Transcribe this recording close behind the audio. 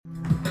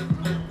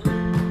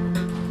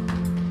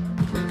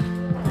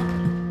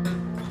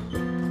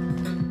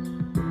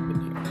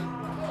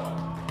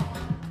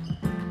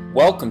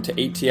Welcome to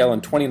ATL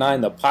and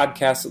 29, the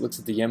podcast that looks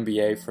at the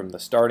NBA from the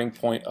starting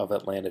point of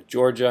Atlanta,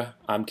 Georgia.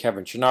 I'm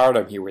Kevin Chouinard.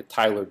 I'm here with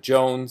Tyler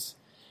Jones.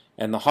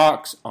 And the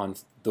Hawks, on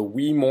the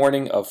wee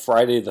morning of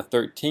Friday the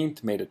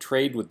 13th, made a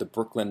trade with the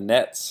Brooklyn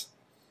Nets.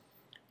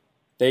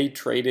 They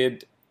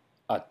traded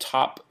a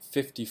top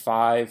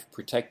 55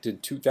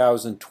 protected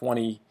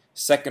 2020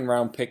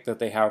 second-round pick that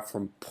they have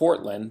from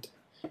Portland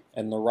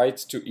and the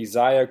rights to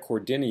Isaiah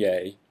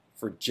Cordinier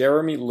for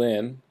Jeremy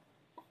Lin,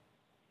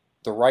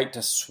 the right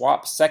to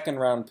swap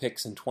second-round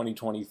picks in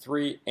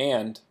 2023,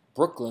 and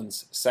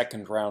Brooklyn's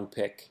second-round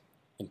pick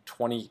in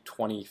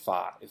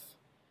 2025.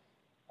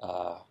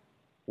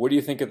 What do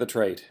you think of the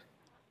trade?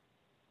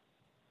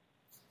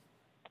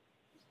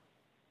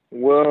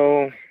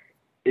 Well,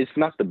 it's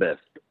not the best.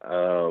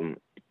 The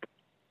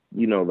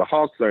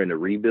Hawks are in the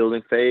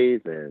rebuilding phase,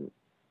 and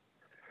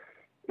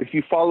if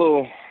you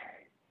follow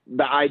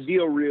the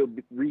ideal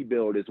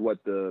rebuild is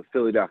what the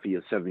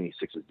Philadelphia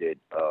 76ers did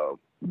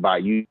by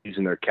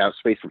using their cap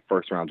space for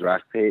first-round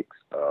draft picks.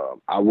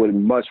 I would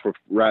much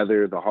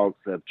rather the Hawks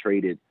have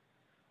traded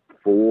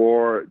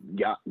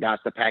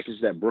got the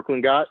package that Brooklyn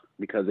got,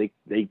 because they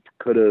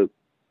could have,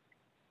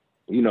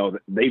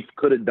 they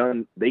could have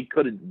done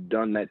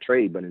that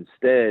trade, but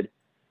instead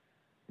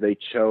they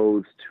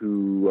chose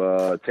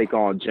to take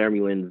on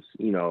Jeremy Lin's,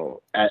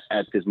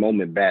 at this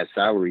moment, bad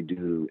salary due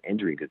to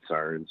injury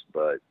concerns.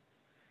 But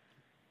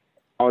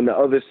on the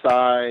other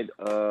side,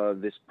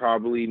 this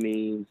probably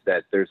means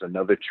that there's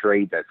another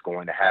trade that's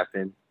going to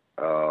happen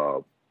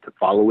to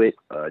follow it.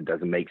 It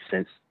doesn't make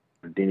sense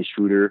for Dennis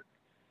Schroeder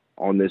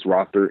on this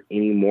roster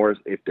anymore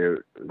if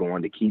they're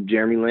going to keep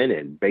Jeremy Lin.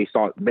 And based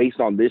on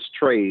this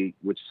trade,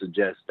 which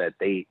suggests that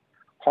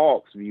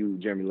Hawks view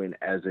Jeremy Lin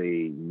as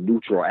a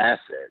neutral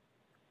asset,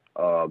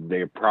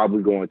 they're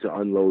probably going to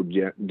unload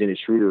Dennis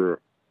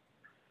Schroeder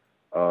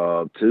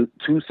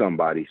to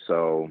somebody.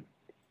 So,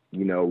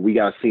 we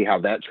got to see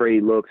how that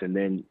trade looks and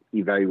then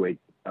evaluate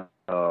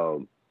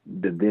the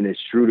Dennis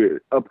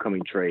Schroeder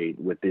upcoming trade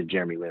with this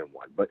Jeremy Lin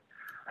one. But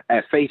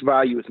at face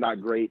value, it's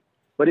not great.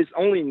 But it's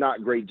only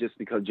not great just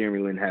because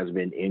Jeremy Lin has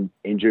been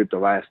injured the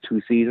last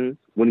two seasons.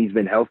 When he's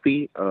been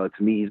healthy, to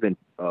me, he's been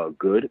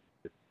good.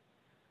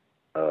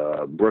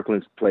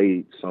 Brooklyn's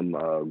played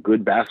some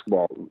good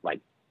basketball. Like,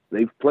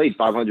 they've played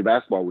 500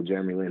 basketball with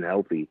Jeremy Lin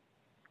healthy.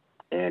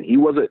 And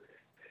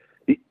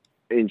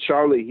in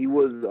Charlotte, he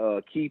was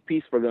a key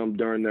piece for them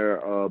during their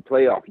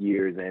playoff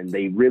years, and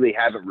they really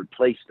haven't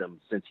replaced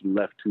him since he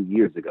left 2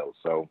 years ago.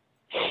 So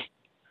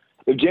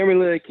if Jeremy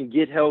Lin can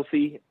get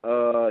healthy,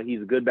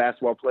 he's a good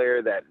basketball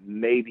player that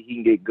maybe he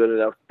can get good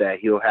enough that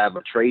he'll have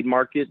a trade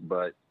market.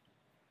 But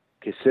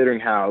considering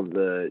how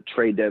the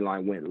trade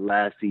deadline went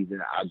last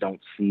season, I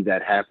don't see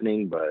that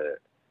happening. But,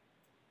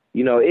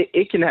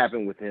 it can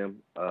happen with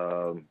him.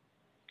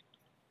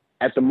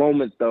 At the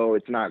moment, though,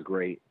 it's not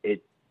great.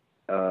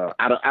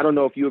 I don't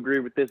know if you agree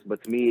with this,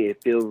 but to me,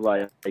 it feels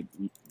like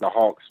the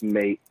Hawks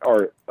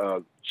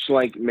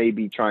Schlenk may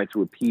be trying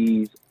to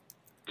appease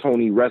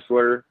Tony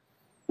Ressler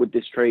with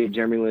this trade.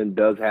 Jeremy Lin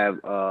does have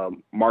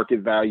market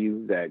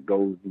value that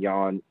goes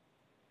beyond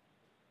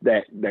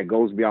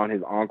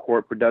his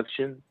on-court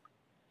production.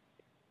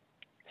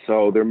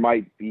 So there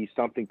might be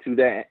something to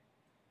that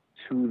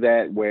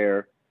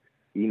where,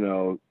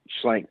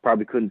 Schlenk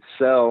probably couldn't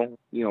sell,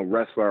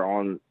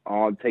 Ressler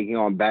on taking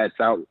on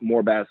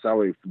more bad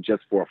salary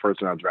just for a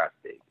first-round draft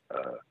pick.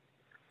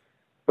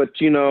 But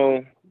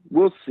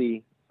we'll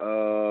see.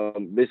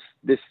 This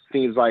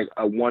seems like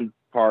a one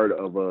part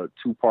of a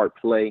two-part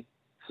play.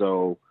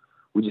 So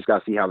we just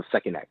got to see how the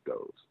second act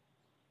goes.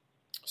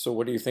 So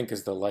what do you think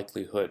is the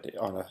likelihood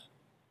on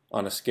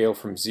a scale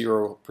from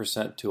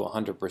 0% to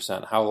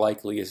 100%? How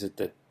likely is it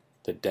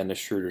that Dennis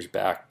Schroeder's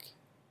back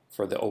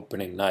for the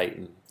opening night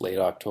in late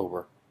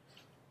October?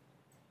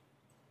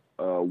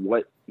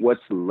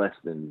 What's less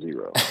than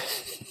 0?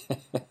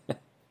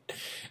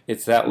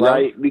 It's that low?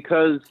 Right,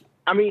 because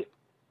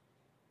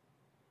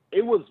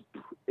it was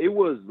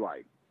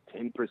like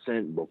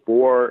 10%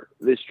 before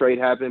this trade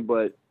happened,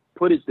 but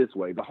put it this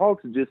way, the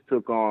Hawks just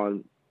took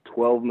on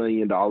 $12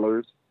 million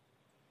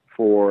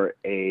for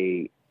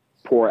a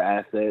poor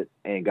asset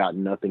and got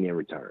nothing in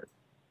return.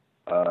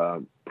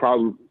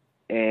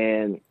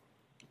 And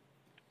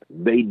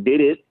they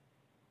did it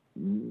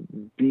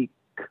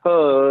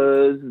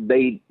because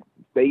they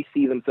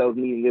see themselves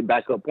needing a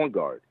backup point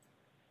guard.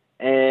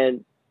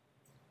 And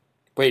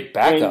wait,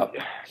 backup?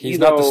 He's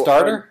not the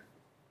starter?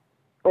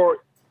 Or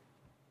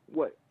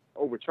what?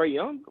 Over Trae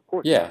Young? Of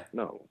course. Yeah.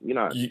 No, you're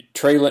not.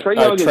 Trae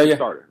Young is the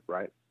starter,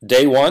 right?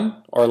 Day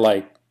one or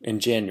like in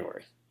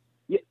January?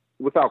 Yeah,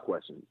 without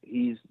question.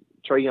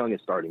 Trae Young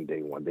is starting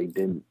day one. They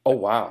didn't. Oh,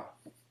 wow.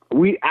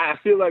 I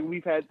feel like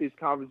we've had this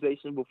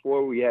conversation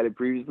before. We had it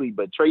previously,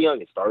 but Trae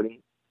Young is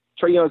starting.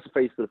 Trae Young's the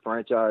face of the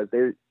franchise.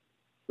 They're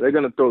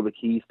going to throw the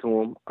keys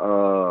to him.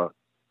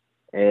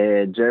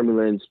 And Jeremy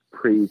Lin's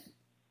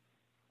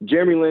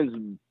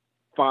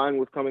fine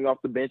with coming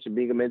off the bench and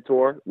being a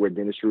mentor, where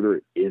Dennis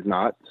Schroeder is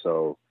not.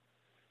 So,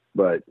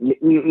 but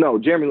no,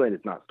 Jeremy Lin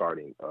is not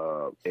starting.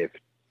 If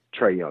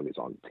Trae Young is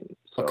on the team.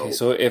 So, okay,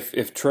 so if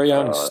Trae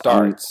Young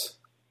starts,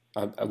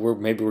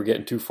 maybe we're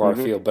getting too far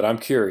afield, but I'm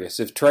curious.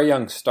 If Trae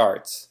Young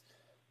starts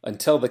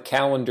until the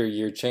calendar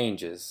year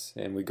changes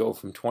and we go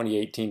from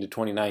 2018 to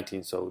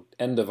 2019, so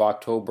end of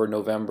October,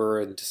 November,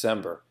 and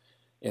December,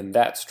 in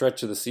that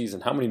stretch of the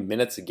season, how many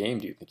minutes a game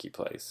do you think he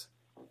plays?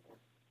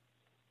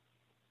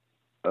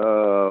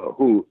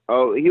 Who?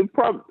 Oh, he'll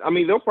probably. I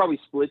mean, they'll probably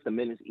split the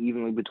minutes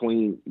evenly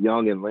between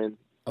Young and Lin,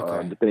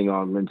 depending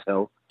on Lin's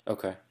health.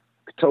 Okay.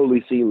 Could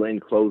totally see Lin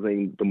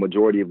closing the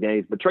majority of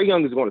games, but Trae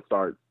Young is going to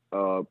start.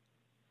 All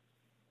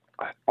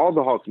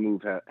the Hawks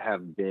moves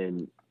have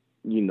been,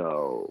 you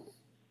know,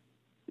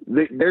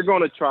 they're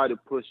going to try to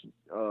push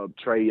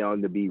Trae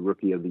Young to be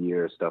Rookie of the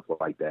Year, stuff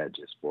like that,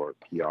 just for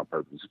PR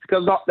purposes,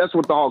 because that's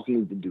what the Hawks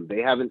need to do.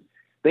 They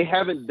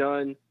haven't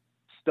done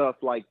stuff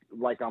like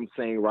I'm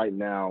saying right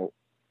now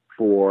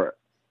for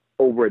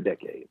over a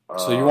decade.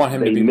 So you want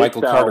him to be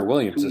Michael Carter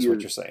Williams, is what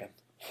you're saying?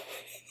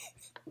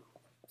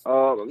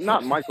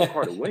 Not Michael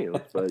Carter Williams,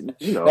 but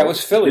you know, that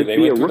was Philly. They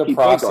went through the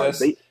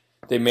process.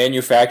 They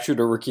manufactured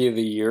a Rookie of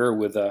the Year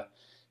with I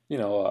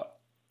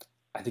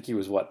think he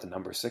was the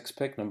number 6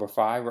 pick, number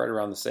 5, right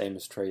around the same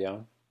as Trae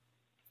Young.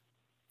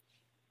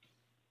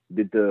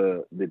 Did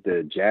the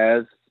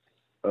Jazz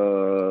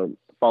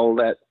follow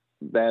that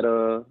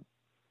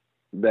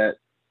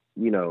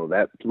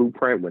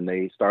blueprint when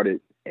they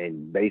started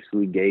and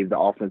basically gave the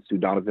offense to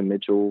Donovan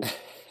Mitchell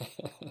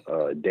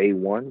day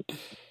one?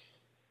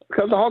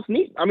 Because the Hawks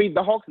need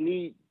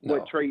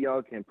what Trae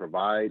Young can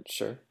provide.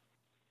 Sure.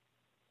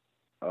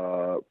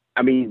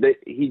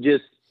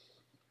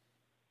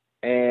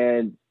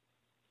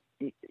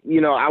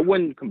 I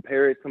wouldn't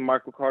compare it to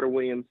Michael Carter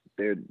Williams.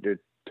 They're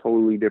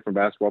totally different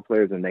basketball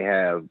players, and they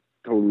have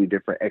totally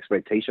different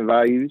expectation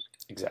values.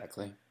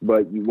 Exactly.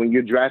 But when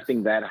you're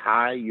drafting that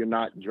high, you're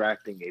not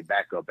drafting a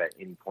backup at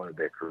any point of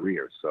their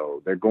career.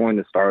 So they're going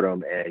to start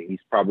him, and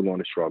he's probably going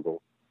to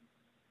struggle.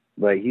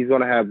 But he's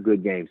going to have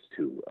good games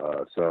too.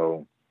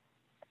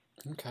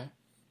 Okay.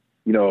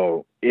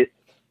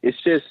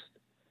 It's just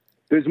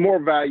there's more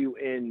value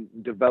in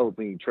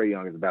developing Trae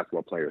Young as a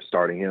basketball player,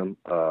 starting him.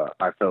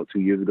 I felt 2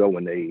 years ago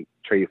when they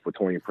traded for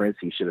Taurean Prince,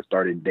 he should have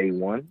started day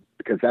one,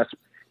 because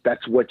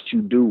that's what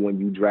you do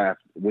when you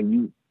draft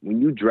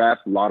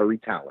lottery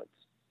talents.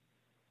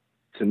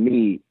 To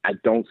me, I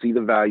don't see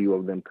the value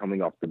of them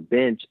coming off the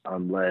bench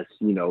unless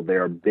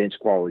they're a bench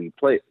quality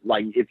play.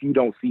 Like if you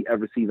don't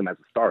ever see them as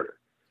a starter.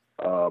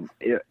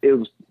 It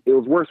was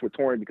worse with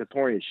Taurean, because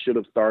Taurean should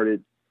have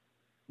started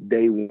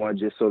day one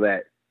just so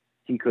that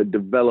he could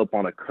develop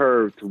on a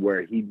curve to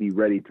where he'd be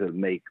ready to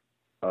make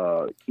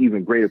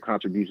even greater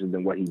contributions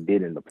than what he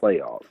did in the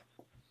playoffs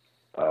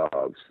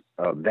of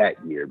that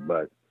year.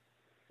 But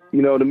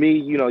to me,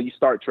 you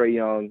start Trae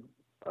Young,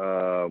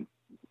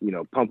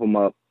 pump him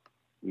up.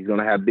 He's going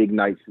to have big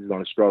nights. He's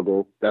going to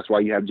struggle. That's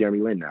why you have Jeremy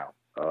Lin now.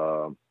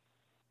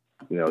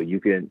 You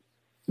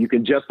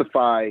can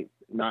justify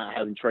not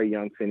having Trae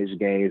Young finish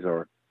games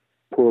or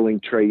pulling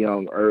Trae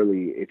Young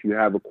early if you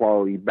have a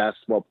quality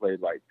basketball player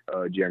like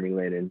Jeremy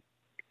Lin. And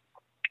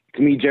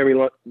to me,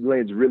 Jeremy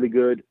Lin's really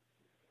good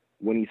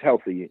when he's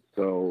healthy.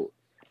 So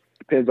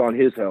depends on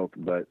his health,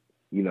 but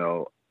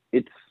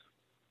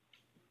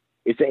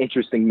it's an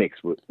interesting mix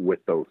with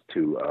those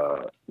two.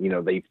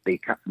 They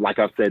like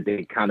I said,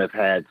 they kind of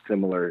had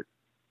similar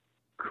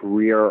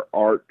career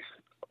arcs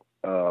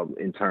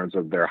in terms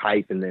of their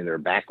hype and then their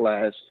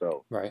backlash.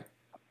 So right.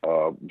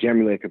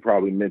 Jeremy Lin could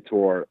probably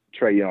mentor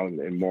Trae Young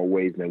in more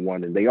ways than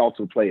one, and they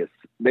also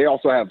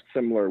have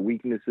similar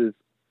weaknesses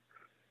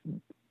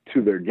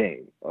to their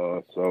game.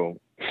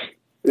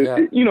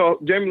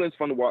 Jeremy Lin's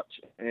fun to watch,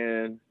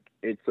 and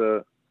it's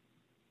a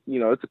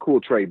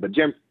cool trade. But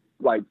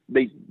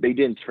they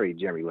didn't trade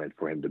Jeremy Lin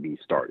for him to be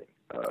starting.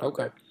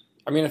 Okay.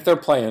 I mean, if they're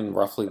playing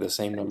roughly the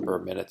same number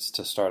of minutes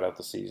to start out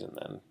the season,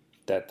 then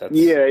that's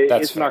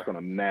it's not going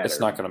to matter. It's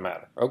not going to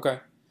matter. Okay.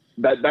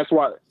 That's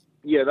why.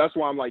 Yeah, that's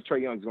why I'm like Trae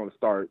Young's going to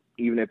start,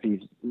 even if he's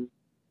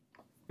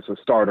a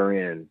starter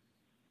in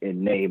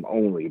name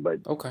only.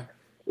 But okay,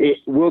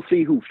 we'll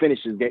see who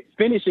finishes.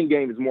 Finishing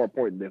game is more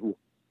important than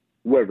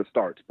whoever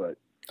starts. But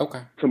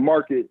okay, to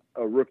market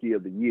a Rookie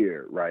of the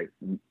Year, right?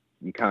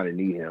 You kind of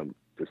need him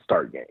to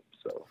start games.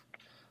 So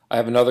I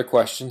have another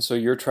question. So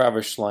you're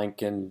Travis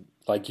Schlenk, and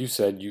like you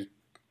said, you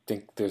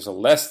think there's a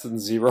less than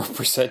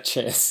 0%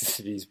 chance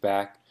that he's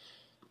back.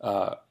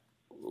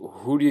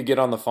 Who do you get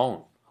on the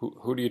phone?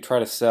 Who do you try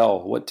to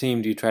sell? What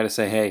team do you try to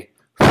say, hey,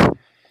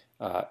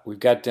 we've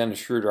got Dennis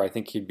Schroeder. I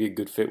think he'd be a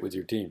good fit with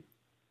your team.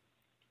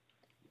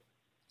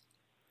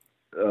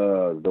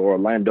 The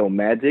Orlando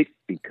Magic,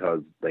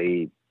 because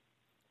I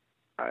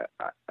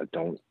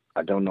don't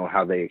know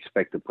how they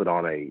expect to put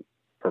on a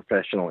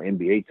professional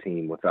NBA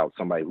team without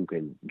somebody who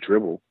can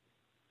dribble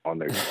on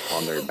their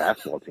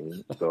basketball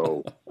team.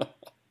 So,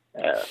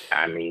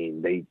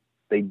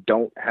 they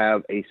don't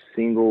have a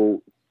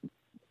single.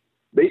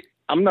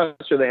 I'm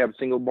not sure they have a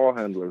single ball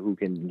handler who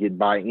can get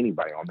by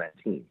anybody on that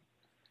team.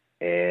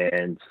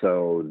 And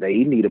so they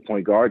need a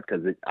point guard,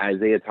 because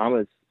Isaiah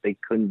Thomas, they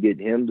couldn't get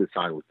him to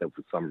sign with them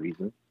for some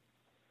reason.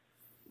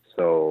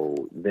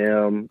 So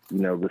them,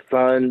 the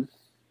Suns,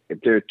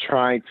 if they're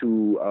trying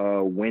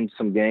to win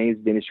some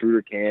games, Dennis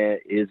Schroeder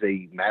is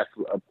a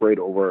massive upgrade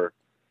over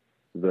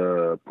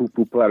the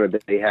poo-poo platter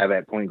that they have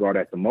at point guard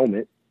at the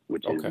moment,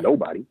 which is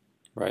nobody.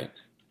 Right.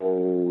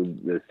 So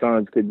the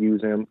Suns could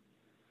use him.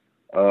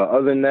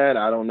 Other than that,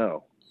 I don't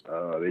know.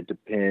 It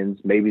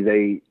depends. Maybe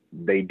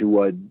they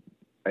do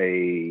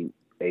a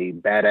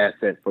bad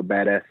asset for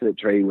bad asset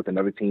trade with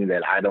another team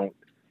that I don't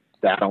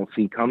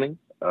see coming.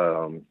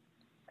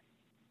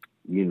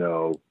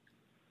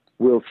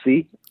 We'll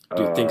see.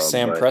 Do you think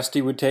Sam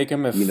Presti would take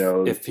him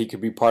if he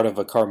could be part of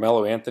a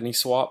Carmelo Anthony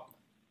swap?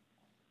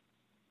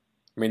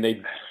 I mean,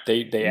 they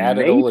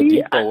added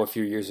Oladipo a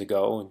few years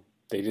ago, and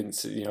they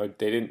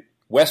didn't.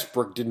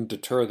 Westbrook didn't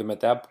deter them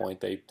at that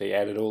point. They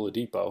added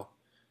Oladipo.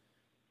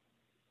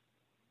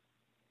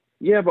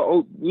 Yeah, but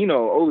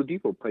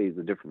Oladipo plays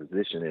a different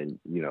position, and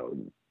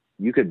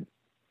you could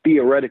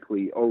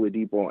theoretically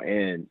Oladipo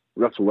and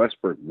Russell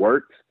Westbrook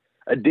works.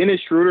 A Dennis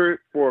Schroeder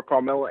for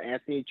Carmelo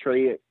Anthony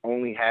trade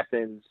only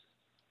happens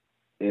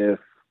if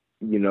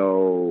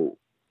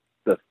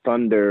the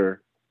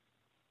Thunder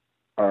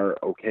are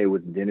okay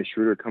with Dennis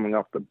Schroeder coming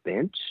off the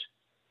bench.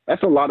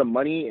 That's a lot of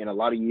money and a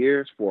lot of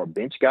years for a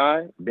bench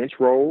guy, bench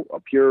role, a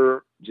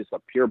pure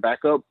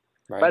backup.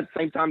 Right. But at the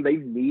same time, they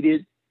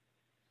do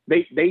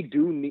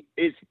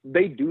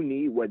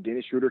need what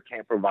Dennis Schroeder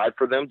can provide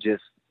for them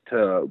just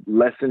to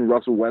lessen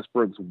Russell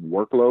Westbrook's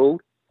workload.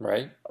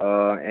 Right.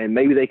 And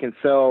maybe they can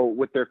sell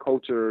with their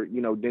culture,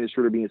 Dennis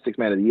Schroeder being sixth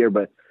man of the year.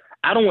 But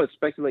I don't want to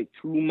speculate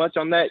too much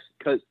on that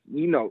because,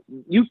 you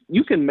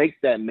can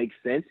make that make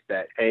sense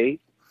that, hey,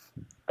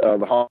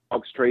 the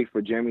Hawks trade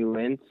for Jeremy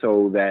Lin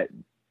so that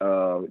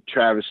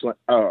Travis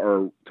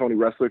or Tony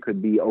Ressler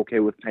could be okay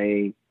with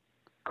paying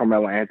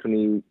Carmelo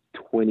Anthony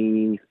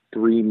 $23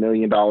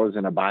 million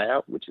in a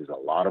buyout, which is a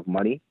lot of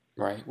money.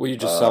 Right. Well, you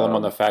just sell them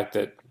on the fact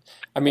that,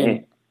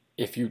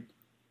 if you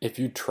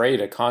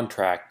trade a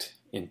contract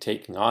in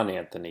taking on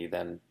Anthony,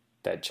 then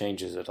that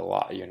changes it a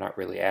lot. You're not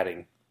really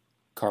adding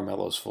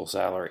Carmelo's full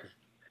salary,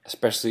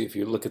 especially if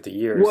you look at the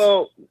years.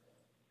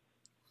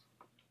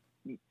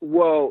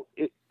 Well,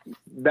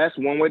 that's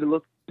one way to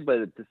look, but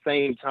at the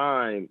same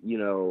time,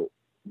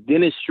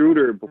 Dennis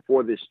Schroeder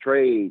before this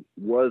trade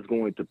was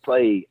going to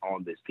play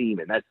on this team,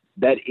 and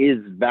that is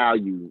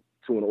value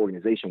to an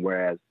organization.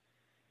 Whereas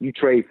you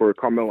trade for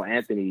Carmelo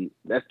Anthony,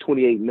 that's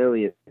 $28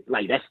 million,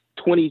 like that's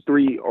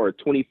 $23 or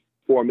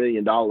 $24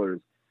 million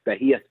that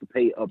he has to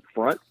pay up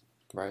front.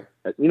 Right.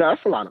 That's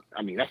a lot of.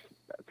 I mean, that's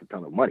a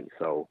ton of money.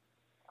 So,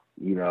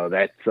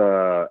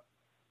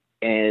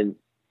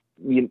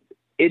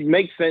 it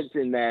makes sense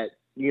in that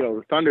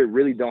the Thunder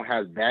really don't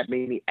have that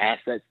many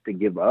assets to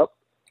give up.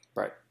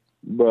 Right.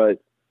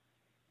 But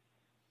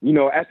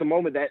at the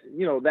moment that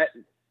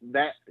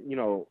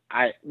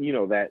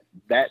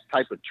that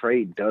type of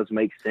trade does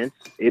make sense.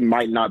 It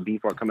might not be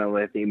for Carmelo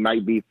Anthony. It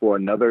might be for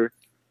another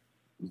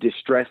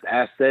distressed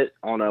asset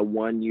on a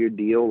 1-year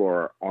deal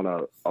or on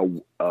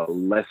a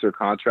lesser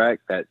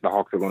contract that the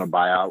Hawks are going to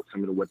buy out,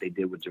 similar to what they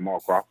did with Jamal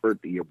Crawford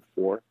the year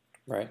before.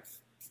 Right.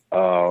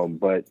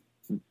 But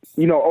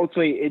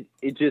ultimately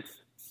it just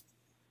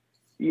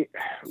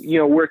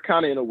we're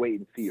kind of in a wait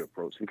and see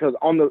approach because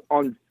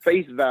on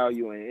face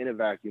value and in a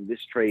vacuum,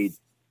 this trade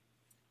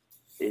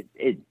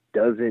it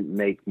doesn't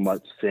make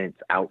much sense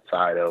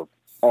outside of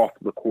off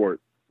the court,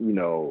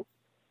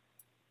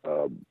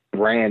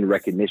 brand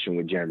recognition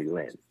with Jeremy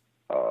Lin.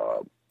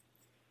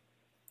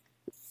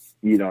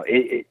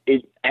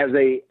 It as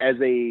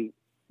a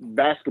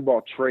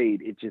basketball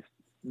trade, it just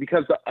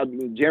because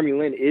Jeremy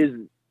Lin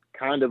is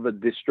kind of a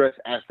distressed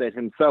asset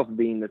himself,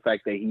 being the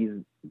fact that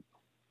he's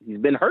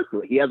been hurt.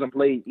 He hasn't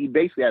played. He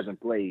basically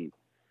hasn't played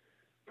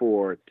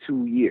for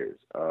 2 years.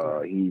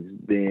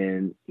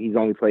 He's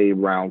only played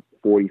around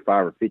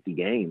 45 or 50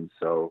 games.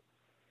 So,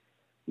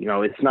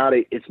 it's not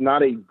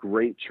a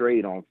great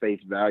trade on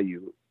face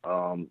value,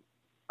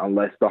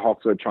 unless the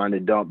Hawks are trying to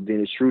dump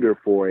Dennis Schroeder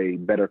for a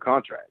better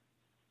contract,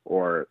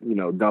 or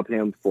dump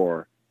him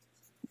for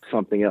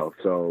something else.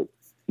 So,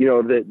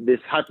 the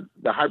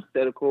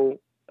hypothetical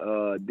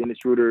Dennis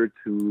Schroeder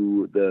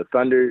to the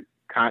Thunder,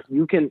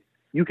 you can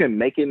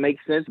make it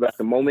make sense, but at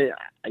the moment,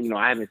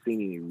 I haven't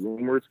seen any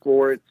rumors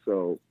for it.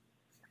 So,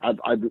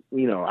 I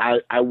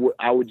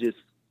would just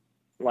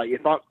like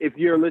if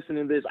you're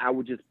listening to this, I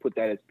would just put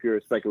that as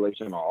pure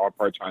speculation on our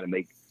part, trying to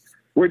make.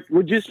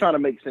 We're just trying to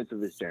make sense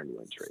of this Jeremy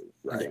Lin trade,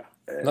 right?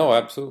 Yeah. No,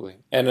 absolutely.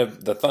 And if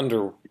the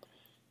Thunder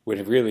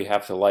would really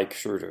have to like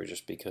Schroeder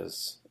just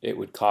because it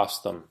would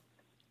cost them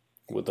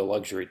with the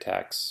luxury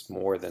tax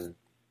more than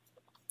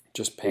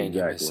just paying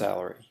him his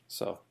salary.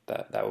 So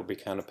that would be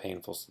kind of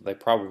painful. So they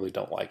probably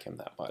don't like him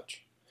that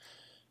much.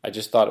 I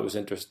just thought it was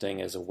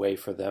interesting as a way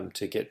for them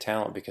to get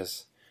talent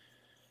because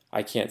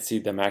I can't see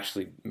them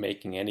actually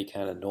making any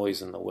kind of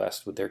noise in the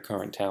West with their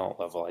current talent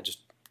level. I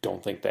just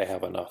don't think they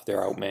have enough. They're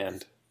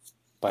outmanned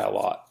by a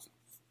lot.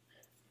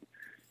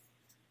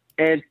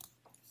 And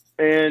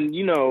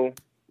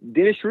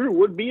Dennis Schroeder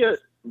would be a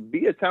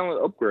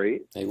talent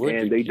upgrade. They would,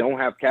 and they don't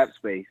have cap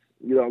space.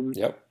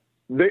 Yep.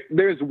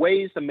 there's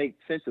ways to make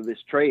sense of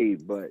this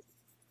trade, but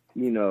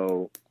you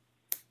know,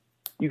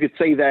 you could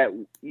say that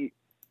the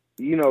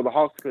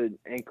Hawks could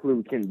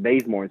include Ken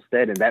Bazemore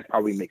instead, and that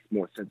probably makes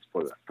more sense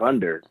for the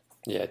Thunder.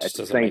 Yeah, it just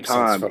at the doesn't same make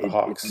time, sense for the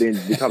Hawks. it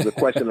then becomes a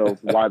question of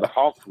why the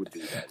Hawks would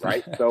do that,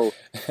 right? So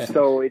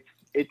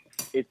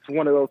it's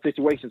one of those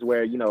situations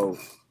where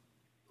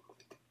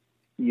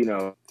we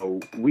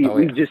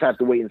just have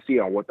to wait and see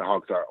on what the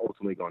Hawks are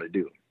ultimately going to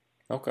do.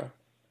 Okay.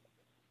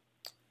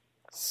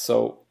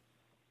 So,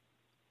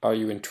 are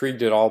you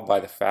intrigued at all by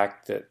the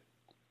fact that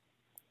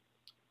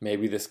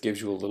maybe this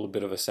gives you a little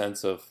bit of a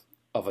sense of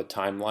a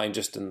timeline?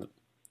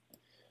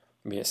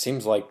 It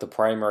seems like the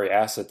primary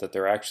asset that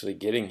they're actually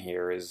getting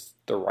here is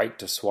the right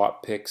to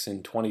swap picks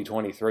in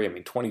 2023.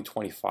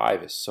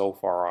 2025 is so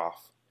far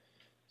off.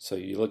 So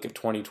you look at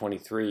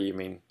 2023,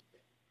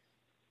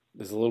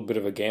 there's a little bit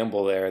of a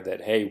gamble there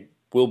that, hey,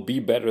 we'll be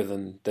better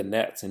than the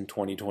Nets in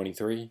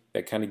 2023.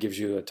 That kind of gives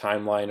you a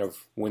timeline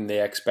of when they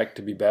expect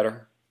to be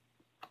better.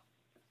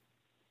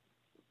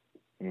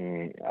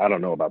 I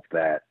don't know about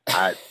that.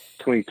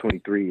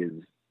 2023 is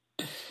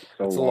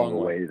so long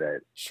away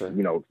that, sure.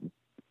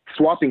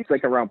 Swapping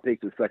second round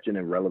picks is such an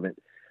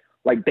irrelevant.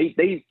 Like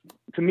they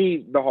to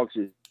me, the Hawks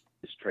just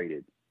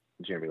traded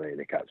Jeremy Lin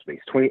in cap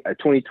space. A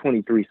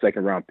 2023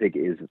 second round pick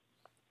is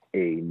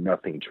a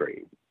nothing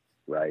trade,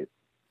 right?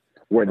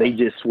 Where they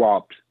just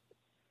swapped.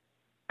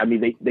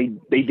 They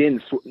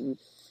didn't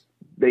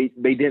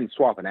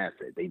swap an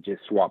asset. They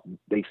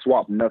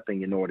swapped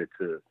nothing in order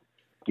to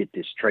get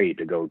this trade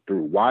to go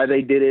through. Why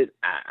they did it,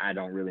 I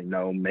don't really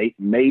know.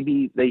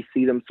 Maybe they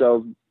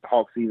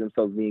Hawks see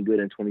themselves being good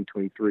in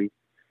 2023.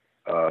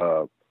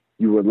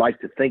 You would like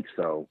to think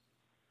so,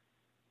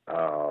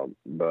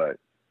 but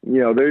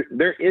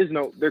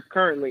there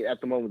currently at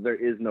the moment there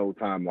is no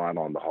timeline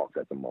on the Hawks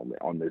at the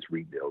moment on this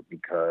rebuild,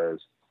 because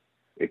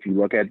if you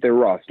look at their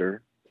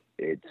roster,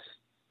 it's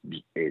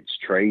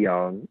Trae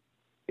Young,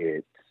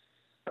 it's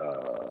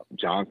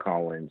John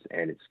Collins,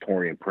 and it's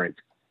Taurean Prince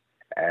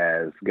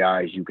as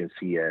guys you can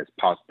see as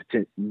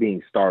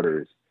being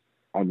starters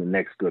on the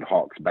next good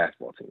Hawks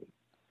basketball team.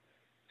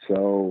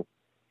 So,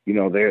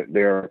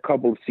 there are a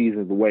couple of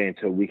seasons away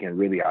until we can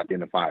really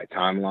identify a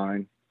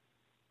timeline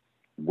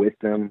with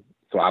them.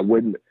 So I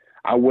wouldn't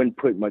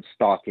put much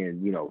stock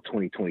in,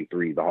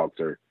 2023. The Hawks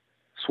are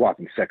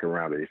swapping second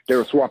rounders. If they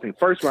were swapping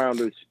first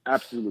rounders,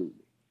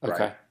 absolutely.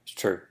 Okay, right? It's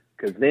true.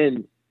 Because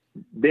then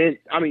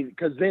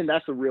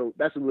that's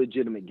a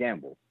legitimate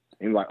gamble.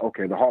 And like,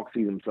 okay, the Hawks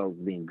see themselves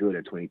being good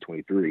in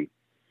 2023.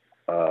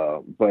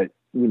 But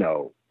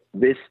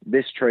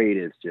this trade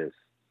is just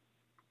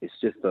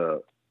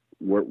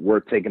we're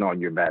taking on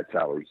your bad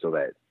salary so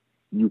that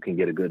you can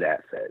get a good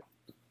asset.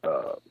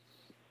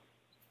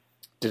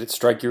 Did it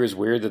strike you as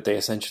weird that they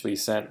essentially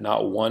sent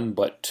not one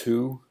but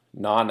two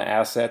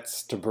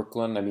non-assets to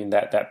Brooklyn?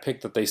 That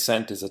pick that they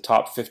sent is a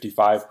top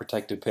 55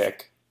 protected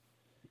pick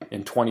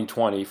in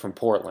 2020 from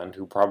Portland,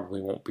 who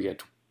probably won't be a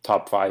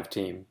top 5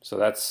 team. So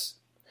that's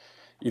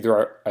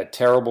either a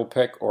terrible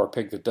pick or a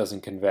pick that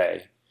doesn't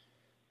convey.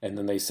 And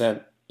then they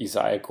sent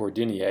Isaiah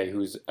Cordinier,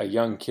 who's a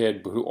young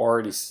kid who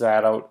already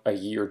sat out a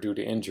year due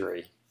to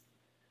injury.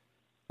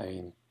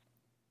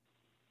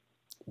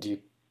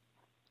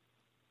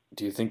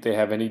 Do you think they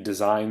have any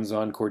designs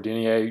on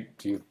Cordinier?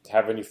 Do you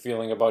have any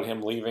feeling about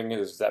him leaving?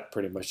 Is that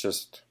pretty much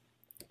just,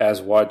 as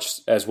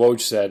Woj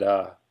said,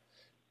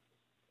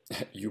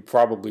 you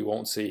probably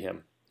won't see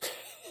him?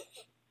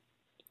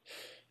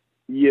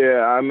 Yeah,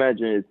 I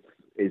imagine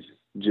it's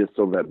just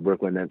so that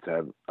Brooklyn Nets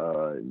have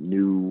a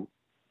new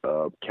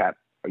cap,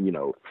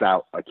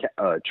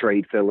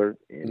 trade filler.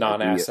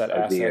 Non-asset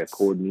assets.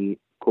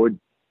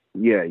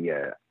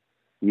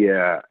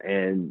 Yeah.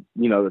 And,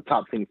 the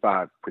top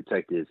 25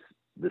 protect is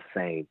the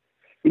same.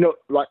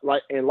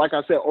 Like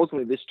I said,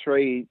 ultimately this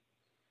trade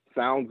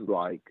sounds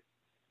like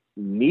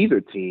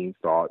neither team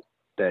thought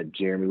that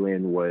Jeremy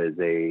Lin was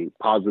a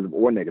positive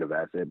or negative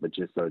asset, but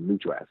just a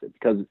neutral asset.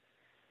 Because,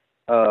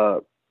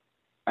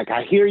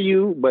 I hear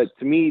you, but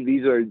to me,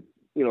 these are,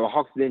 the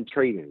Hawks didn't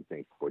trade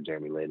anything for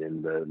Jeremy Lin,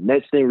 and the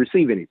Nets didn't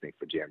receive anything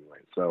for Jeremy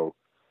Lin. So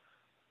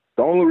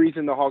the only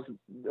reason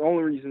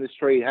this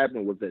trade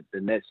happened was that the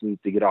Nets need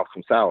to get off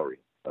some salary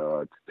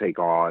to take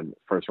on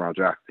first round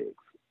draft picks.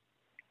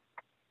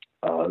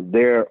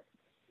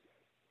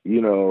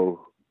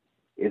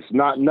 It's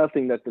not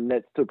nothing that the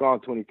Nets took on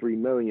 $23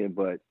 million,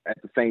 but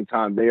at the same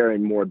time, they're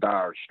in more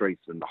dire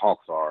straits than the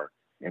Hawks are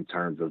in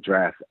terms of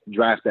draft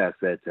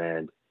assets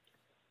and,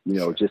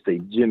 just a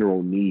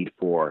general need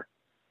for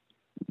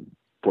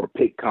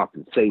pick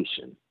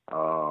compensation.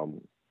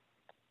 And,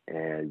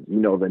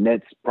 the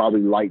Nets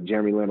probably like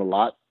Jeremy Lin a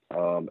lot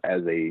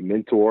as a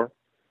mentor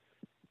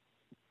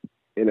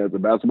and as a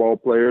basketball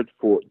player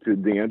to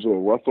D'Angelo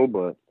Russell,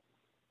 but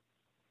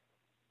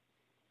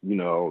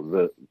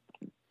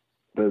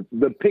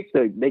the pick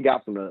that they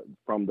got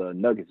from the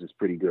Nuggets is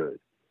pretty good.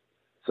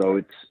 So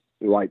it's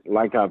like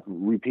I've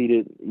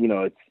repeated,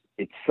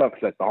 it sucks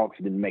that the Hawks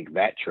didn't make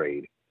that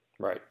trade.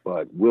 Right.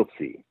 But we'll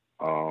see.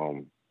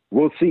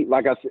 We'll see.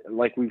 Like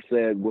we've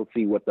said, we'll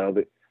see what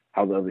the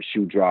how the other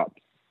shoe drops.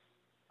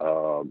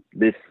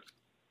 This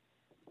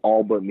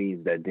all but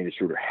means that Dennis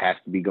Schroeder has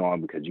to be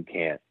gone because you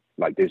can't.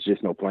 Like, there's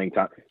just no playing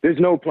time. There's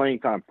no playing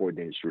time for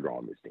Dennis Schroeder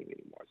on this team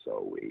anymore.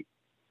 So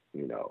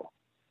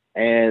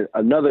and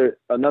another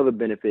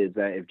benefit is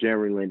that if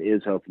Jeremy Lin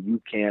is healthy,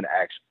 you can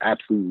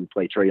absolutely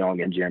play Trae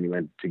Young and Jeremy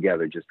Lin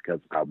together just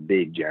because of how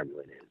big Jeremy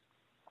Lin is.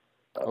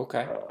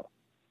 Okay.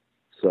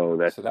 So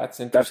that's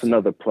interesting. That's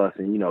another plus.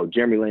 And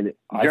Jeremy Lin.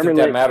 I think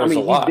that matters a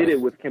lot. He did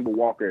it with Kemba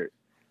Walker.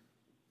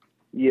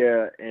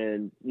 Yeah,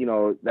 and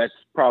that's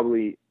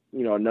probably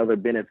another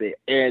benefit.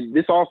 And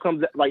this all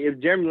comes like if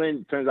Jeremy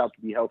Lin turns out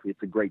to be healthy,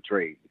 it's a great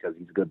trade because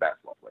he's a good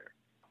basketball player,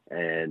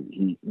 and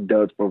he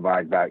does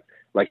provide back.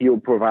 Like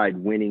he'll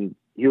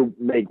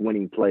make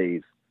winning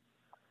plays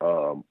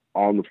on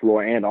the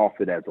floor and off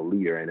it as a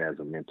leader and as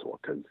a mentor.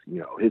 Because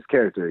his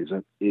character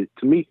is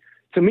to me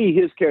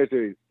his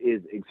character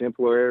is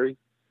exemplary,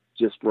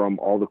 just from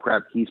all the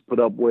crap he's put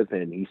up with,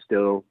 and he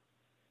still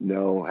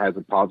has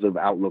a positive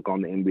outlook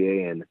on the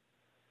NBA and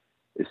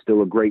is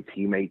still a great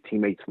teammate.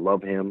 Teammates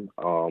love him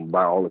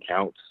by all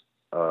accounts.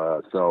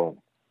 So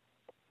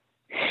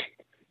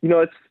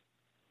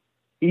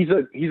he's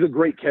a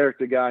great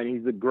character guy, and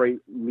he's a great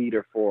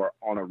leader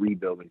on a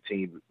rebuilding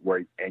team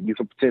and you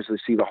can potentially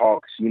see the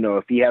Hawks,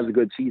 if he has a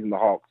good season, the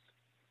Hawks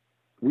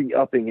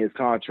re-upping his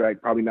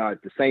contract, probably not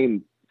at the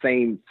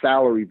same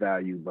salary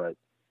value, but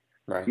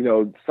right.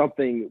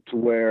 Something to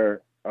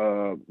where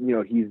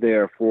he's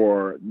there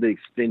for the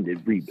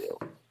extended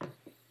rebuild.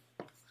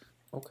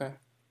 Okay.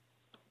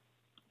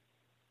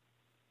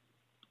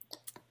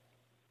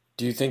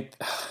 Do you think?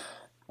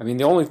 I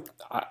mean,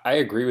 I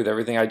agree with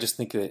everything. I just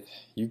think that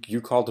you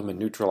called him a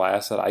neutral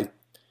asset.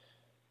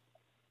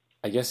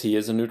 I guess he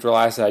is a neutral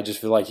asset. I just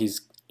feel like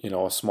he's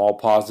a small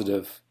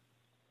positive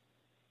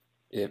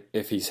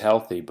if he's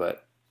healthy,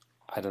 but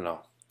I don't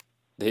know.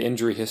 The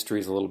injury history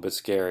is a little bit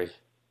scary.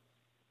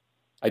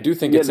 I do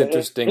think it's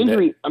interesting.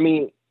 Injury.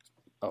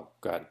 Oh,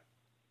 go ahead.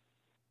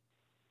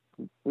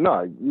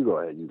 No, you go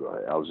ahead.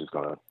 I was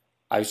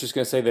just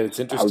gonna say that it's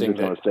interesting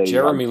that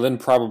Jeremy Lin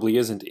probably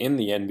isn't in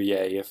the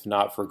NBA if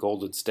not for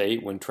Golden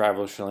State when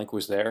Travis Schlenk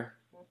was there,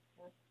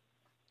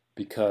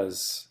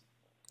 because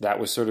that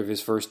was sort of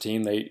his first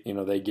team.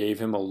 They gave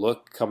him a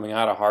look coming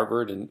out of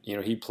Harvard, and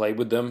he played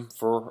with them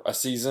for a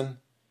season.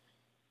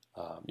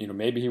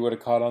 Maybe he would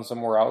have caught on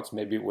somewhere else.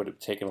 Maybe it would have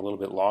taken a little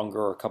bit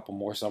longer or a couple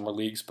more summer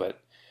leagues, but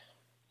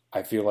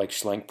I feel like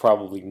Schlenk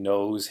probably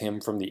knows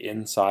him from the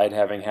inside,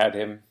 having had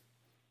him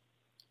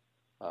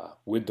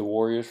with the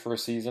Warriors for a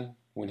season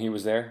when he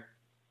was there.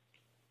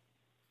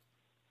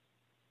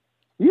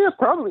 Yeah,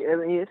 probably. I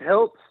mean, it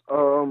helps,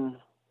 to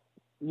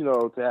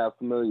have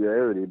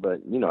familiarity, but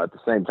at the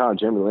same time,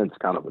 Jeremy Lin's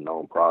kind of a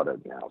known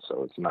product now,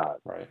 so it's not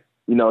right.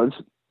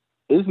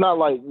 It's not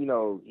like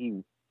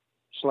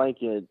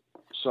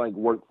Schlenk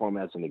worked for him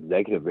as an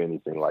executive or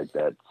anything like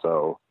that.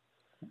 So,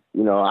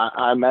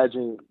 I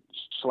imagine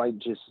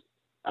Schlenk just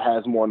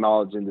has more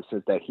knowledge in the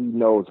sense that he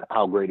knows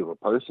how great of a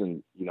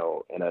person,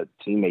 and a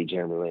teammate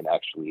Jeremy Lin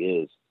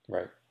actually is.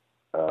 Right.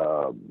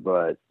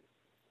 But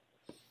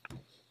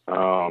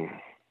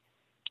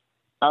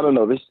I don't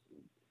know. This,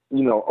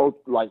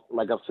 like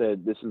I've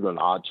said, this is an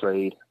odd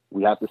trade.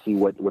 We have to see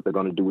what they're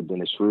going to do with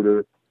Dennis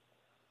Schroeder.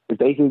 If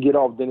they can get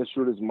off Dennis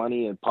Schroeder's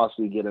money and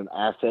possibly get an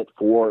asset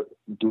for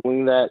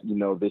doing that,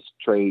 this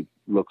trade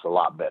looks a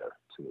lot better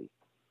to me.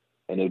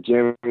 And if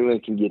Jeremy Lin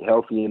can get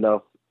healthy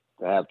enough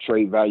to have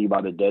trade value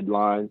by the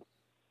deadline,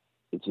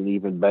 it's an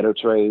even better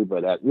trade.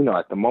 But at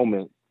the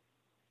moment,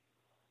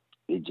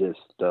 it just,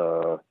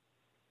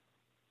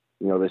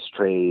 this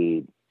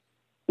trade,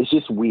 it's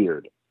just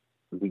weird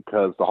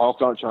because the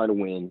Hawks aren't trying to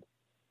win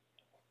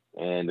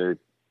and they're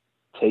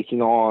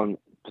taking on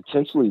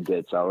potentially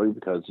dead salary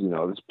because,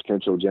 this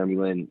potential Jeremy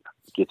Lin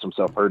gets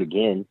himself hurt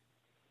again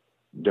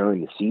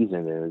during the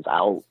season and is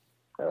out.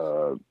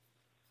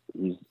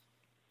 He's,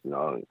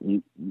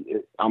 you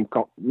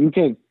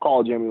can't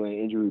call Jeremy Lin an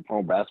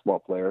injury-prone basketball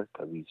player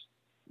because he's,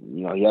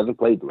 he hasn't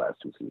played the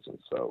last two seasons.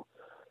 So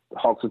the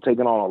Hawks are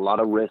taking on a lot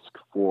of risk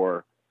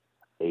for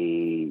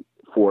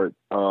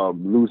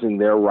losing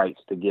their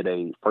rights to get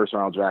a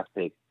first-round draft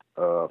pick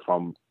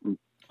from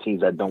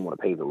teams that don't want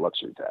to pay the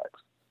luxury tax.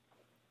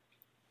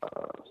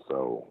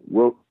 So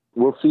we'll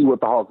see what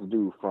the Hawks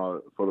do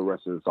for the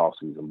rest of this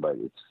offseason, but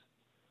it's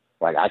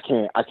like I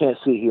can't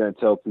sit here and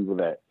tell people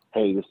that,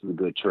 hey, this is a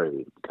good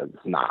trade because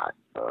it's not.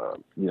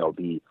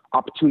 The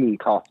opportunity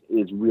cost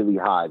is really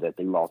high that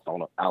they lost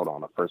out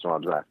on a first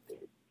round draft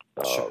pick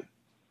Sure.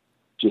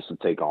 just to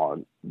take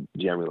on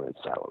Jeremy Lin's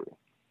salary.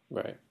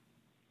 Right.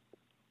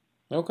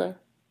 Okay.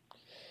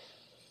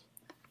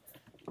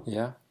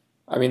 Yeah.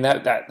 I mean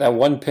that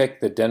one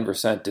pick that Denver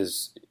sent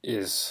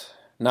is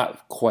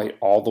not quite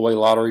all the way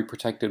lottery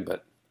protected,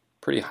 but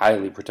pretty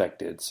highly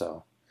protected.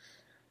 So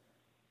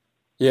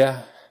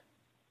yeah,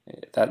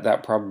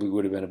 that probably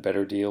would have been a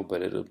better deal,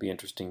 but it'll be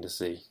interesting to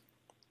see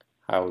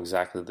how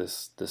exactly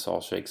this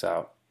all shakes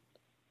out.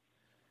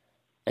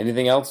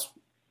 Anything else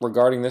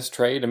regarding this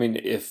trade? I mean,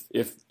 if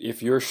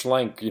you're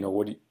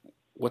Schlenk,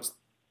 what's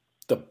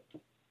the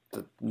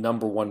the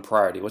number one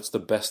priority? What's the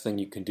best thing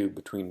you can do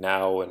between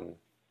now and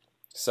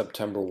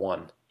September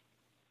 1?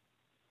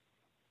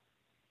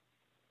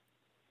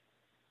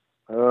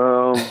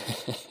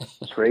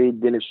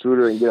 Trade Dennis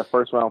Schroeder and get a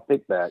first-round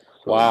pick back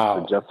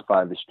to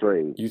justify this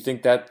trade. You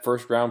think that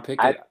first-round pick,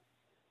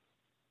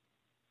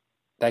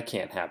 that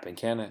can't happen,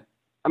 can it?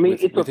 I mean,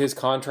 with his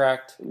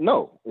contract?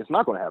 No, it's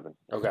not going to happen.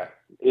 Okay.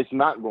 It's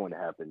not going to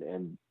happen.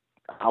 And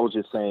I was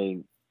just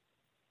saying,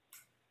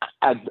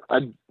 I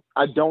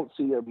don't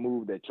see a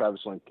move that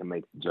Travis Lynch can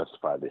make to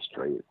justify this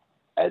trade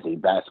as a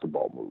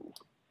basketball move.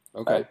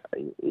 Okay.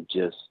 It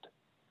just,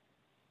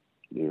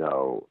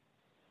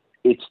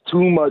 it's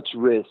too much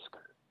risk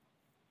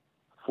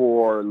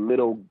for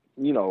little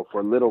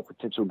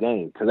potential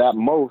gain. Because at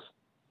most,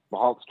 the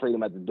Hawks trade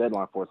him at the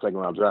deadline for a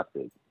second-round draft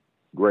pick.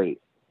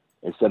 Great.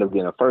 Instead of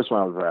getting a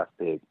first-round draft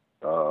pick,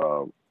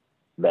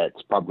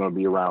 that's probably going to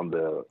be around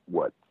the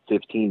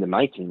 15 to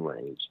 19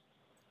 range.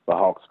 The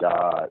Hawks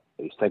got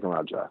a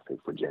second-round draft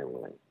pick for Jeremy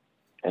Lin,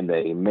 and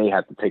they may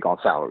have to take on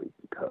salary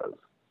because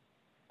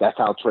that's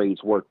how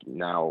trades work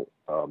now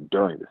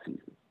during the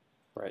season.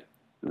 Right.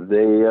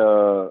 They,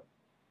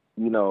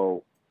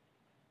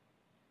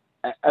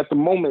 at the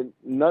moment,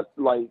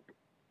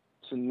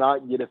 to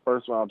not get a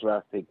first-round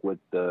draft pick with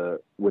the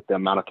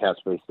amount of cap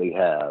space they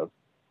have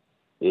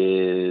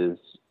is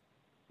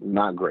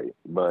not great.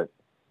 But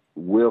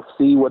we'll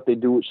see what they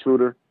do with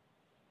Schroeder.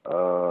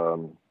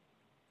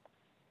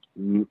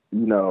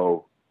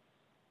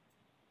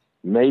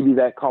 Maybe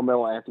that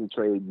Carmelo Anthony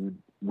trade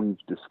we've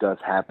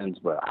discussed happens,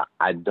 but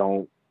I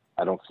don't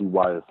see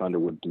why the Thunder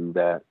would do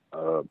that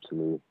to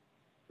me.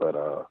 But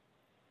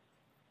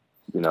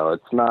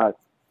it's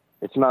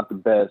not the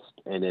best,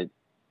 and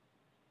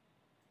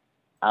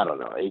I don't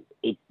know.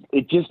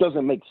 It just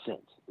doesn't make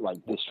sense.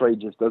 Like, this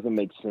trade just doesn't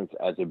make sense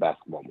as a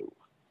basketball move.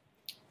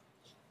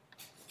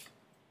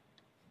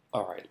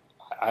 All right.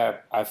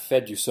 I've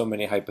fed you so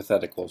many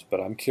hypotheticals,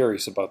 but I'm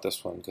curious about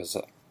this one because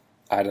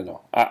I don't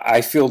know. I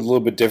feel a little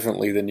bit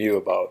differently than you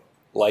about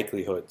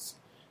likelihoods.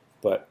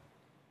 But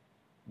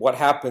what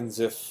happens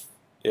if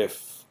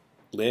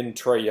Lin,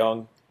 Trae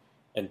Young,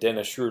 and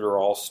Dennis Schroeder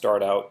all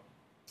start out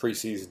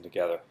preseason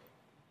together?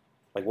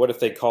 Like, what if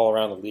they call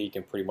around the league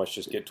and pretty much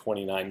just get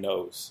 29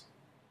 no's?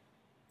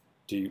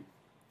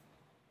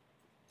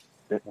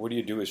 What do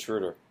you do with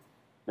Schroeder?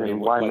 I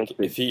mean,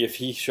 if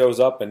he shows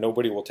up and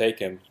nobody will take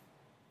him,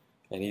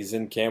 and he's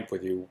in camp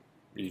with you,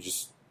 do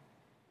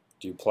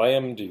you play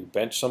him? Do you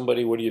bench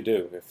somebody? What do you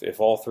do if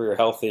all three are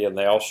healthy and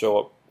they all show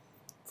up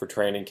for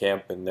training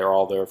camp and they're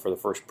all there for the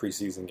first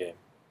preseason game?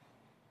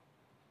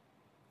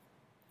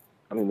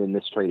 I mean, then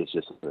this trade is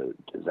just a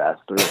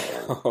disaster.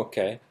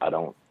 Okay.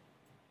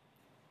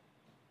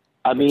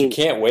 You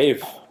can't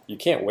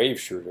waive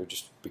Schroeder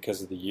just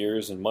because of the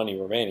years and money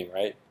remaining,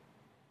 right?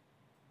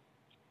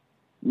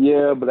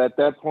 Yeah, but at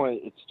that point,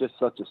 it's just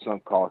such a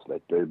sunk cost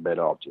that they're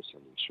better off just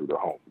sending Schroeder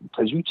home.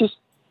 Because you just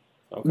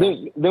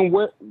then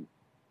where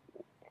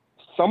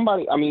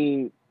somebody, I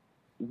mean,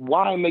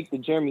 why make the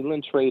Jeremy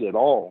Lin trade at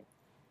all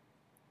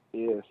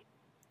if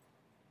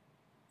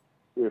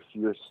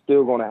you're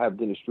still going to have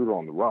Dennis Schroeder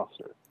on the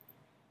roster?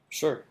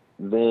 Sure.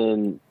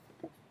 Then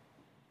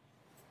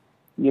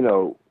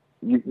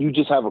you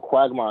just have a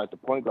quagmire at the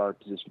point guard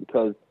position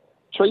because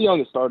Trae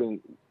Young is starting.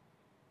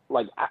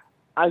 Like,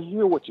 I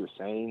hear what you're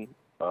saying.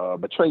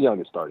 But Trae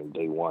Young is starting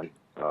day one.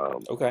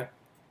 Okay,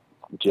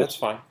 that's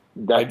fine.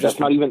 That's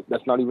not even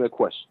a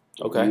question.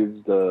 Okay,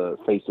 he's the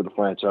face of the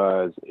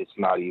franchise. It's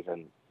not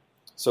even.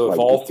 So if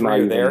all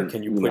three are there,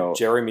 can you put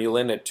Jeremy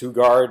Lin at 2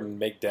 guard and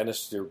make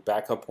Dennis your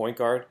backup point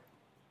guard?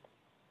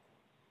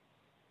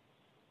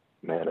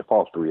 Man, if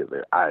all three are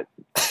there,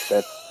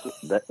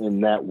 that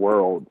in that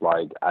world,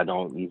 like I'm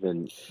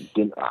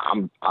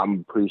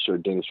pretty sure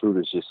Dennis Schroeder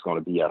is just going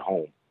to be at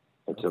home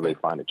until they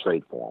find a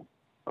trade for him.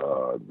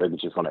 They're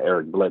just going to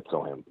Eric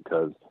Bledsoe him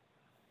because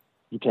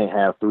you can't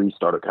have 3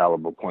 starter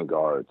caliber point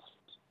guards.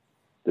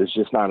 There's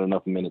just not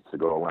enough minutes to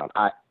go around.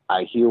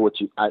 I hear what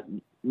you.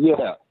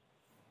 Yeah.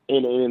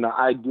 In an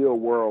ideal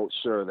world,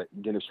 sure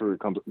that Dennis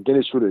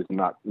Schroeder is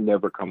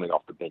never coming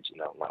off the bench in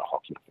the Atlanta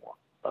Hawks uniform.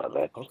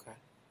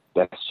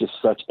 That's just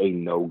such a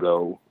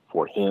no-go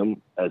for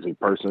him as a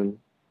person.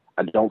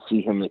 I don't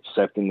see him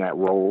accepting that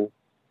role.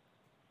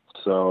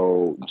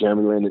 So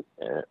Jeremy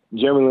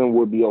Lin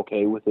would be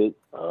okay with it.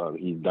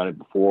 He's done it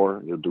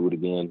before. He'll do it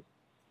again.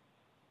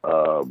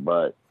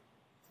 But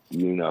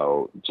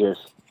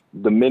just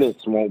the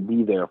minutes won't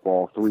be there for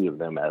all 3 of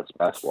them as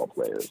basketball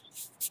players.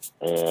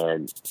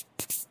 And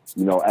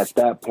at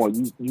that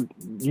point, you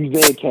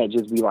then can't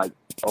just be like,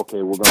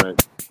 okay,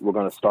 we're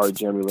gonna start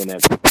Jeremy Lin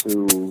at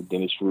 2,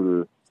 Dennis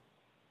Schroeder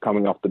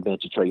coming off the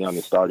bench, and Trae Young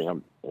is starting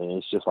him. And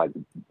it's just like,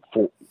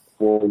 for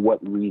what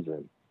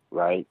reason,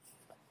 right?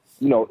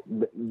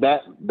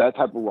 That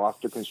type of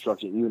roster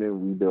construction, even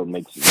in rebuild,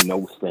 makes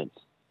no sense.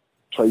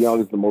 Trae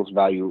Young is the most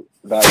value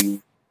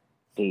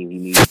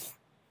team.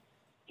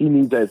 He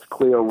needs as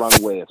clear a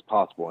runway as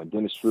possible, and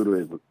Dennis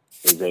Schroeder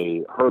is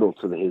a hurdle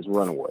to his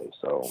runway.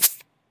 So,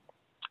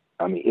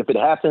 I mean, if it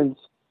happens,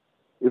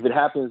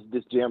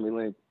 this Jeremy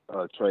Lin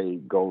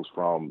trade goes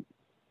from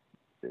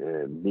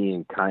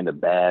being kind of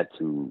bad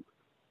to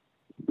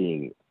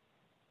being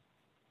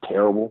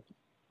terrible,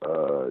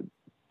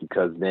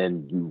 because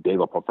then you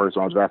gave up a first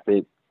round draft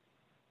pick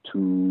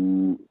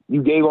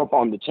you gave up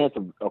on the chance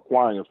of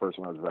acquiring a first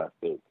round draft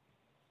pick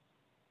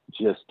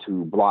just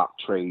to block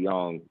Trae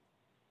Young's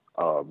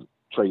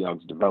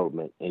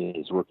development in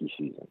his rookie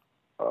season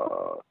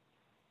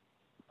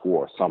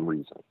for some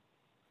reason.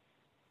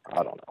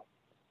 I don't know.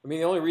 I mean,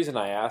 the only reason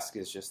I ask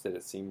is just that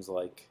it seems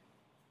like,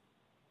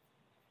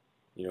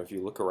 if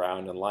you look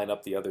around and line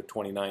up the other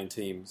 29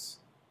 teams,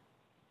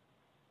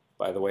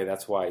 by the way,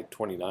 that's why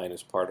 29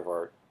 is part of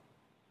our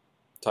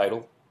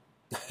title.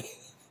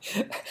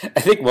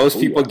 I think most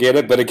people get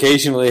it, but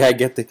occasionally I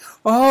get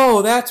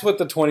that's what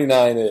the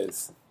 29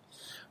 is.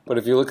 But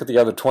if you look at the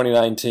other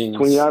 29 teams...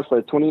 29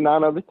 for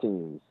 29 other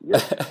teams.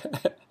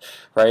 Yep.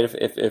 Right?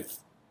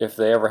 If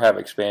they ever have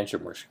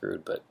expansion, we're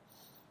screwed. But,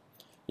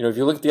 if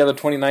you look at the other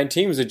 29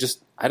 teams,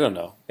 I don't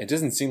know. It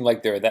doesn't seem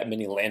like there are that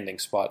many landing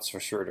spots for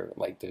sure.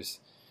 Like, there's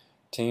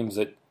teams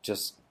that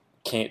just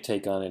can't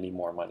take on any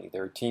more money.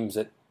 There are teams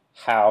that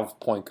have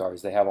point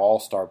guards. They have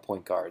all-star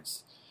point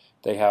guards.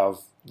 They have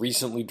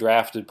recently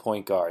drafted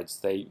point guards.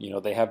 They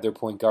have their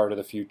point guard of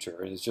the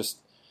future. And it's just,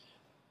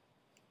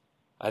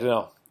 I don't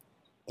know.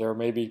 There are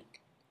maybe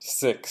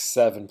 6,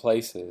 7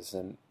 places,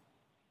 and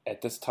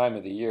at this time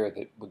of the year,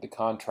 that with the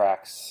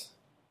contracts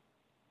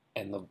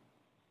and the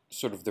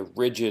sort of the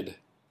rigid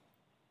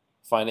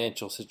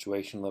financial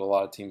situation that a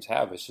lot of teams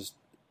have, it's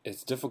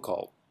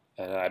difficult.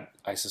 And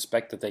I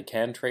suspect that they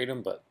can trade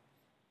him, but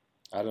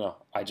I don't know.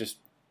 I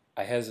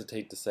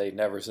hesitate to say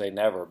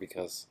never,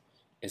 because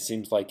it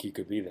seems like he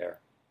could be there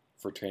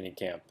for training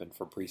camp and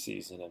for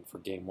preseason and for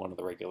game 1 of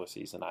the regular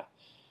season.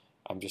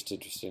 I'm just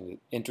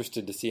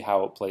interested to see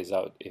how it plays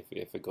out if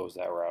it goes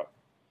that route.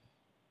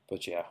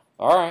 But yeah,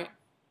 all right.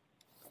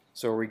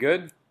 So are we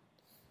good?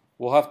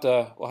 We'll have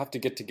to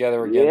get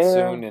together again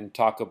soon and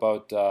talk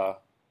about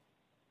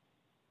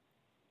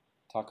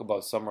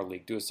Summer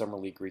League. Do a Summer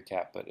League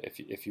recap. But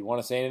if you want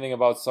to say anything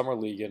about Summer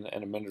League in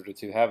a minute or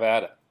two, have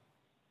at it.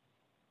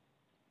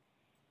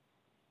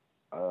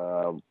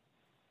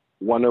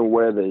 Wonder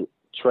where the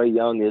Trae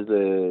Young is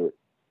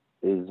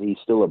he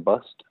still a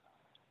bust?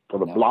 For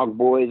the blog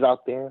boys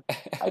out there,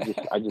 I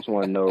just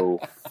want to know.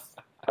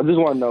 I just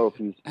want to know if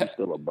he's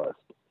still a bust.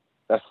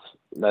 That's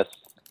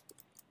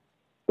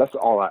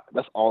all I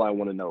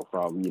want to know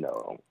from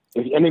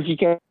If you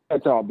can't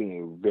tell, I'm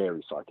being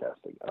very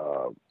sarcastic.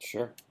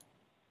 Sure.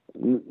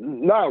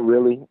 Not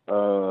really.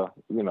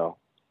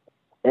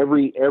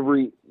 Every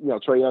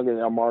Trae Young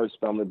and Amari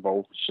Spellman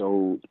both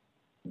showed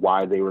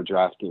why they were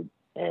drafted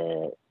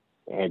and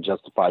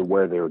justified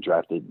where they were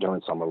drafted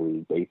during Summer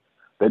League.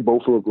 They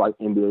both look like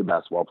NBA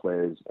basketball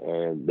players,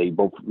 and they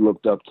both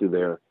looked up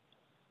to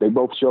they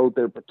both showed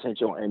their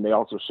potential, and they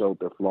also showed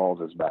their flaws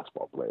as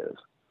basketball players.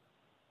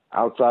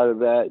 Outside of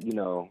that,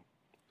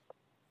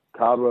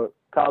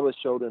 Kaba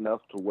showed enough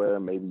to where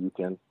maybe you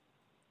can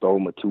throw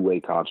him a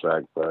 2-way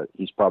contract, but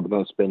he's probably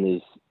going to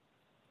spend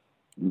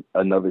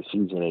another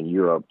season in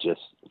Europe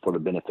just for the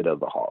benefit of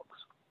the Hawks.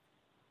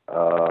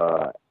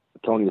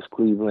 Tonius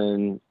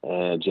Cleveland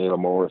and Jalen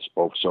Morris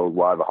both showed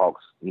why the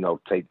Hawks,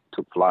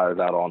 took flyers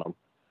out on them.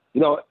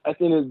 At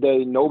the end of the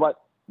day,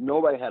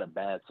 nobody had a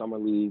bad summer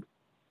league.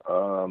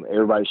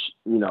 Everybody,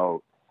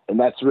 and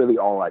that's really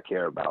all I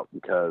care about,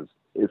 because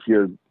if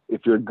you're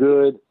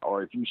good,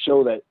 or if you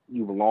show that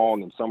you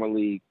belong in summer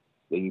league,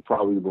 then you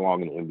probably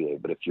belong in the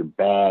NBA. But if you're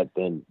bad,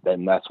 then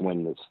that's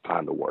when it's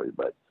time to worry.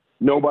 But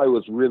nobody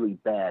was really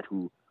bad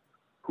who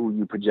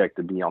you project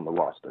to be on the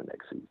roster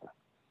next season.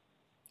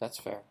 That's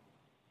fair.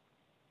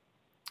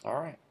 All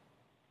right.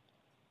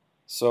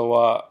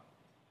 So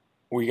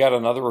we got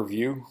another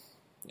review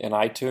in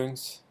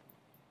iTunes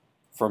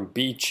from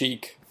B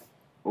Cheek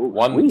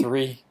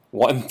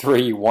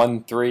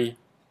 13131313.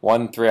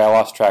 I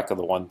lost track of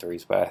the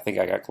 13s, but I think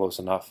I got close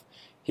enough.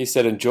 He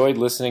said, enjoyed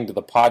listening to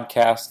the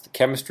podcast. The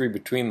chemistry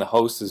between the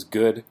hosts is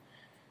good.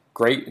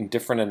 Great and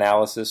different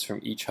analysis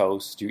from each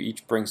host. You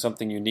each bring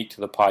something unique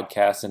to the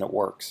podcast, and it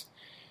works.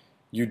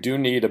 You do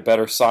need a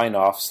better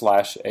sign-off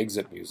 /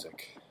 exit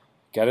music.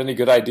 Got any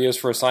good ideas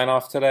for a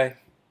sign-off today?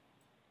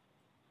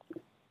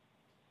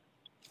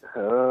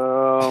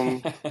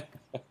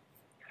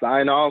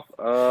 Sign off,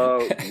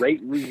 rate,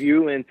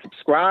 review, and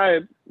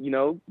subscribe.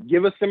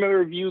 Give us similar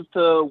reviews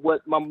to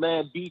what my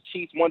man B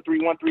Cheats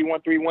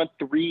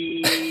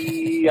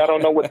 13131313. I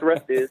don't know what the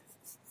rest is.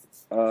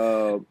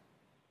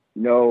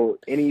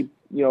 Any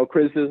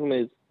criticism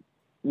is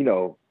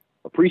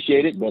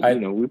appreciated, but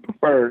we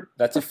prefer.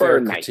 That's a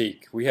fair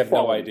critique. We have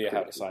no idea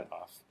how to sign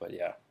off, but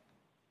yeah.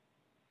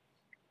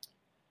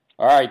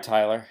 All right,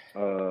 Tyler.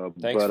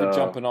 Thanks for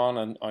jumping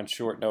on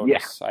short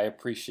notice. Yeah. I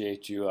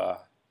appreciate you.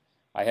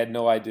 I had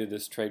no idea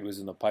this trade was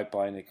in the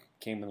pipeline. It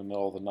came in the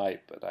middle of the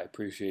night, but I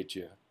appreciate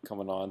you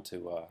coming on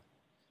to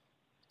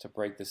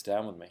break this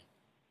down with me.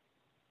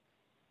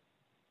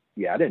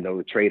 Yeah, I didn't know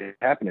the trade had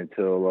happened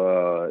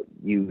until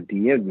you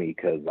DM'd me,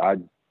 because I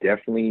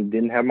definitely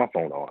didn't have my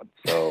phone on.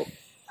 So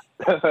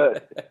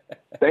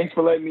Thanks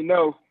for letting me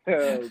know.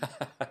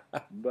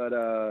 But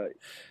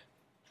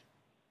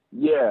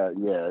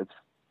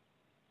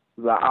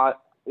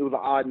it was an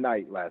odd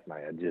night last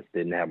night. I just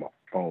didn't have my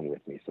phone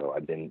with me, so I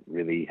didn't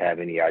really have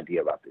any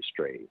idea about this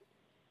trade.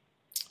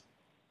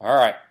 All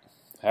right.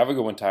 Have a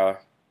good one, Tyler.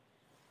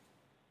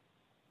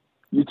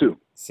 You too.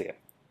 See ya.